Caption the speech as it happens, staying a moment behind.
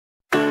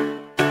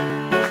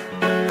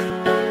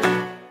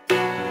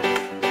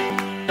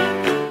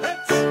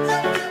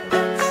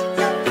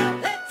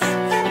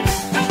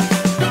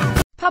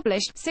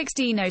published,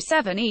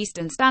 16:07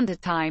 Eastern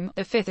Standard Time,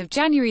 the 5th of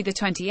January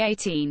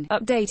 2018,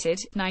 updated,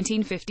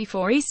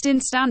 1954 Eastern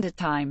Standard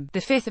Time, the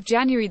 5th of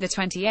January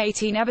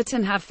 2018.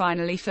 Everton have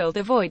finally filled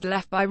the void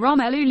left by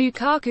Romelu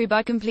Lukaku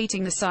by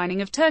completing the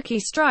signing of Turkey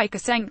striker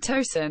Cenk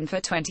Tosun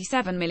for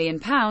 £27 million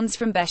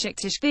from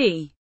Beşiktaş.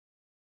 The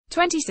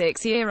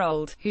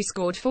 26-year-old, who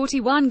scored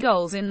 41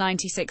 goals in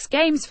 96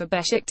 games for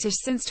Beşiktaş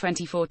since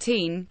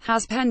 2014,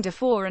 has penned a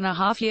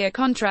 4.5-year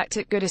contract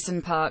at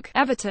Goodison Park.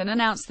 Everton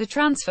announced the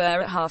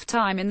transfer at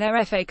half-time in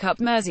their FA Cup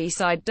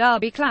Merseyside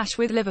derby clash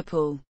with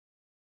Liverpool.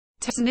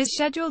 Tosun is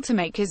scheduled to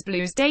make his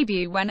Blues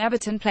debut when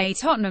Everton play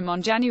Tottenham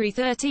on January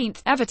 13.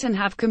 Everton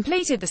have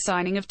completed the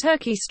signing of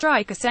Turkey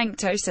striker Cenk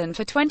Tosun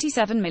for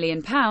 £27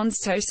 million.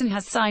 Tosun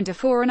has signed a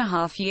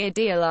 4.5-year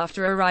deal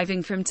after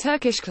arriving from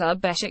Turkish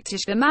club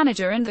Beşiktaş. The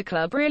manager and the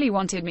club really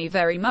wanted me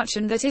very much,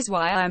 and that is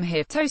why I am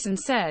here, Tosun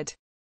said.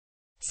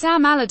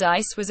 Sam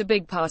Allardyce was a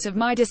big part of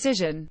my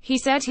decision. He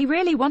said he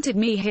really wanted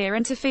me here,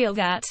 and to feel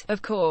that,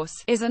 of course,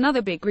 is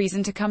another big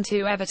reason to come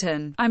to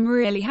Everton. I'm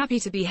really happy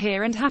to be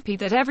here and happy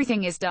that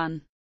everything is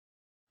done.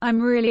 I'm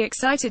really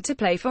excited to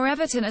play for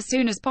Everton as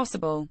soon as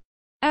possible.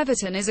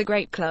 Everton is a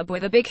great club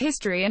with a big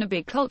history and a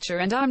big culture,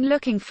 and I'm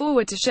looking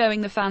forward to showing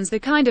the fans the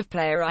kind of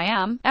player I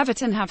am.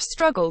 Everton have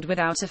struggled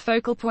without a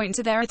focal point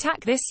to their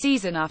attack this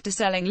season after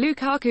selling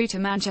Lukaku to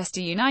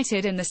Manchester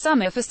United in the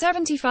summer for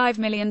 £75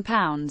 million.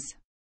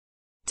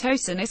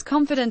 Tosun is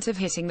confident of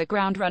hitting the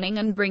ground running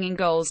and bringing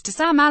goals to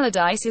Sam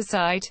Allardyce's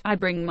side. I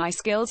bring my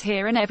skills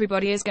here and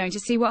everybody is going to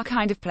see what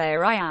kind of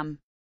player I am.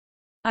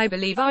 I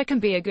believe I can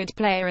be a good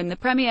player in the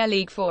Premier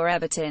League for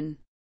Everton.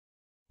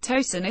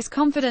 Tosun is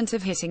confident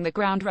of hitting the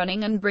ground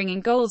running and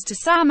bringing goals to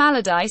Sam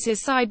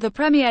Allardyce's side. The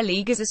Premier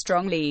League is a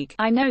strong league.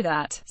 I know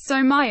that,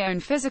 so my own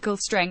physical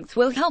strength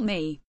will help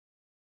me.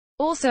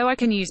 Also, I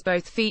can use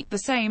both feet the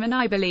same, and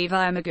I believe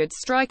I am a good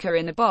striker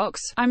in the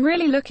box. I'm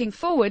really looking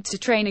forward to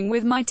training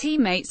with my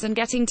teammates and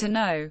getting to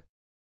know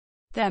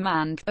them,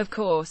 and, of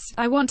course,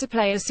 I want to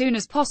play as soon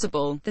as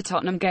possible. The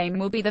Tottenham game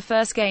will be the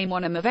first game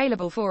I'm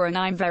available for, and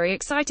I'm very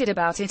excited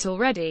about it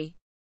already.